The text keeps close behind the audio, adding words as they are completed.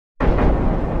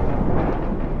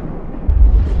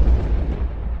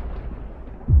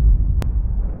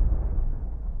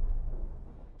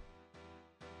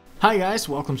Hi guys,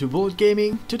 welcome to Bullet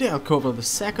Gaming. Today I'll cover the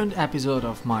second episode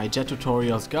of my jet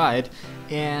tutorials guide,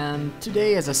 and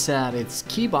today, as I said, it's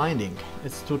key binding.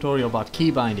 It's a tutorial about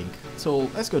key binding. So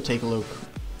let's go take a look.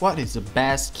 What is the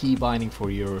best key binding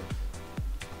for your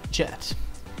jet?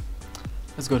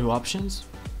 Let's go to options,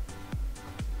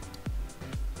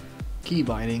 key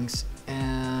bindings,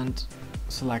 and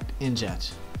select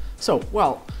injet. So,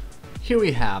 well, here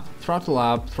we have throttle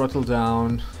up, throttle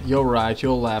down, your right,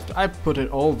 your left. I put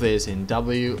all this in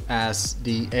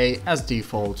WSDA as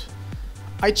default.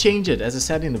 I change it, as I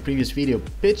said in the previous video,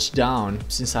 pitch down,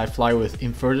 since I fly with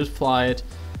inverted flight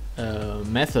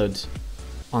method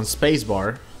on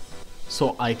spacebar,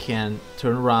 so I can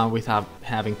turn around without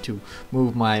having to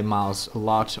move my mouse a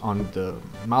lot on the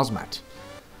mouse mat.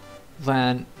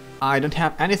 Then I don't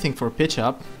have anything for pitch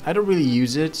up. I don't really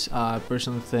use it. I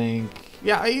personally think,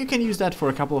 yeah, you can use that for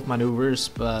a couple of maneuvers,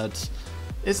 but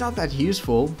it's not that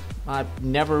useful. I've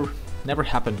never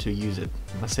happened to use it,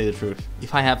 let's say the truth.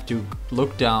 If I have to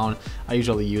look down, I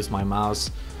usually use my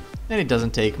mouse, and it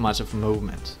doesn't take much of a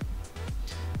movement.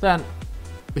 Then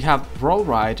we have roll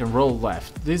right and roll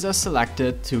left. These are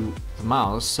selected to the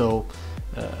mouse, so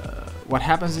what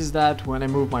happens is that when I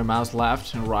move my mouse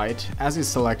left and right, as is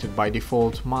selected by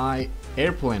default, my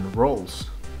airplane rolls.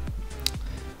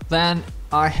 Then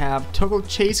I have toggle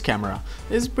chase camera.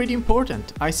 This is pretty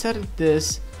important. I set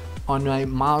this on my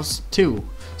mouse too,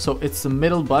 so it's the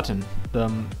middle button.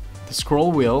 The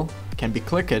scroll wheel can be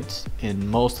clicked in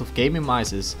most of gaming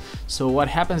mices. So what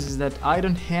happens is that I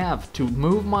don't have to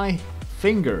move my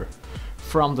finger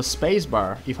from the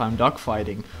spacebar if I'm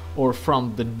dogfighting, or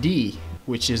from the D,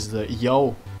 which is the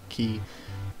yo key,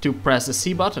 to press the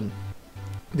C button.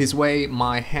 This way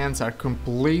my hands are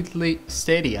completely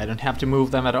steady. I don't have to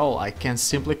move them at all. I can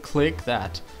simply click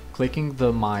that, clicking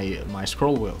my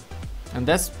scroll wheel, and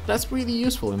that's really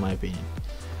useful in my opinion.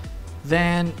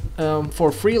 Then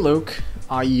for free look,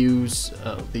 I use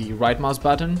the right mouse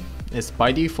button. It's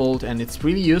by default and it's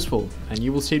really useful, and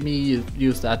you will see me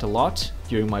use that a lot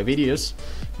during my videos,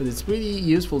 but it's really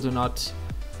useful to not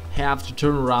have to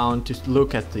turn around to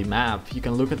look at the map. You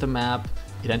can look at the map,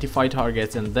 identify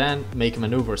targets, and then make a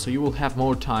maneuver, so you will have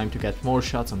more time to get more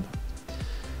shots on them.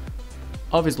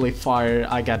 Obviously fire,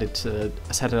 I got it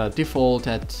set at default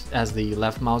as the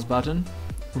left mouse button.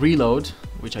 Reload,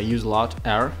 which I use a lot,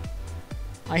 R.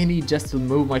 I need just to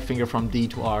move my finger from D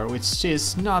to R, which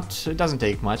is not, it doesn't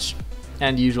take much,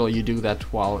 and usually you do that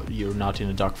while you're not in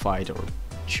a dogfight or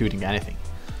shooting anything.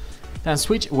 Then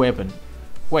switch weapon.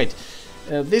 Wait,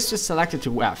 this is selected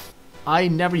to F. I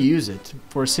never use it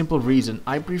for a simple reason.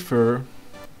 I prefer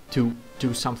to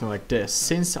do something like this,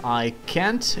 since I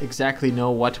can't exactly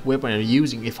know what weapon I'm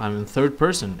using if I'm in third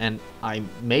person, and I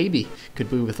maybe could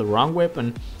be with the wrong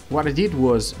weapon. What I did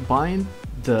was bind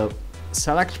the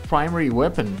select primary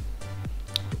weapon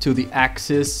to the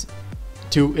axis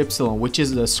 2Y, which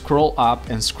is the scroll up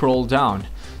and scroll down.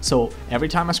 So every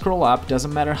time I scroll up,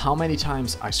 doesn't matter how many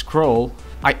times I scroll,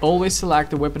 I always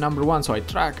select the weapon number 1, so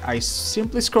I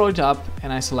simply scroll it up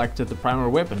and I selected the primary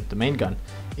weapon, the main gun.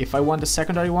 If I want the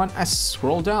secondary one, I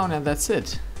scroll down and that's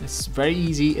it. It's very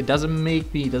easy. It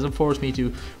doesn't force me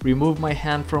to remove my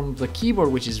hand from the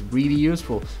keyboard, which is really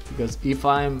useful, because if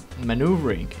I'm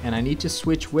maneuvering and I need to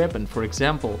switch weapon, for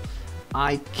example,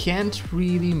 I can't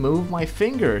really move my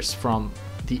fingers from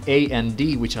the A and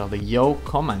D, which are the yo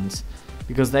commands,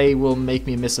 because they will make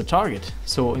me miss a target.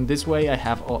 So in this way I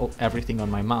have everything on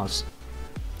my mouse.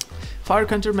 Fire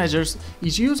countermeasures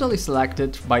is usually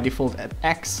selected by default at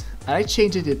X. I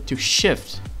changed it to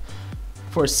Shift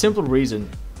for a simple reason.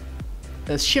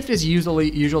 Shift is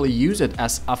usually used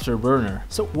as afterburner.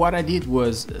 So what I did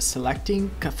was selecting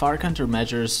fire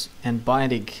countermeasures and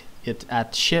binding it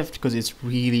at Shift, because it's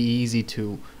really easy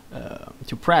to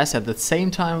press. At the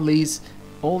same time leaves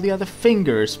all the other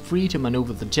fingers free to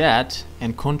maneuver the jet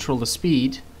and control the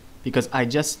speed, because I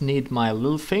just need my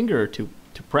little finger to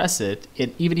press it.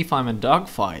 And even if I'm in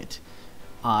dogfight,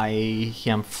 I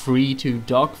am free to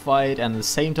dogfight and at the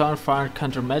same time fire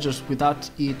countermeasures without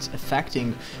it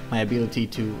affecting my ability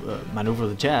to maneuver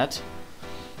the jet.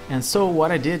 And so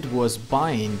what I did was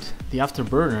bind the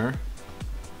afterburner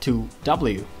to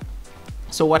W.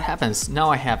 So what happens?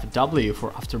 Now I have W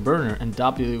for afterburner and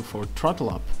W for throttle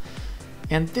up.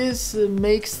 And this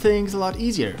makes things a lot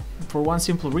easier for one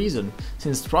simple reason.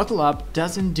 Since throttle up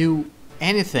doesn't do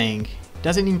anything,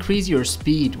 doesn't increase your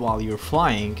speed while you're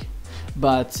flying,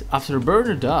 but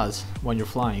afterburner does when you're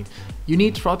flying. You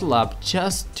need throttle up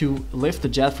just to lift the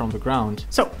jet from the ground.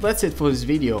 So that's it for this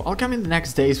video. I'll come in the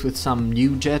next days with some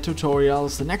new jet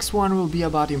tutorials. The next one will be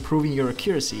about improving your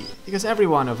accuracy, because every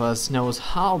one of us knows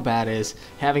how bad it is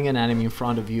having an enemy in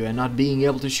front of you and not being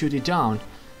able to shoot it down.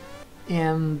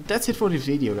 And that's it for this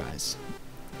video, guys.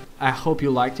 I hope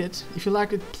you liked it. If you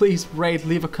liked it, please rate,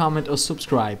 leave a comment or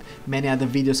subscribe. Many other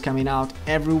videos coming out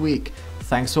every week.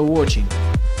 Thanks for watching.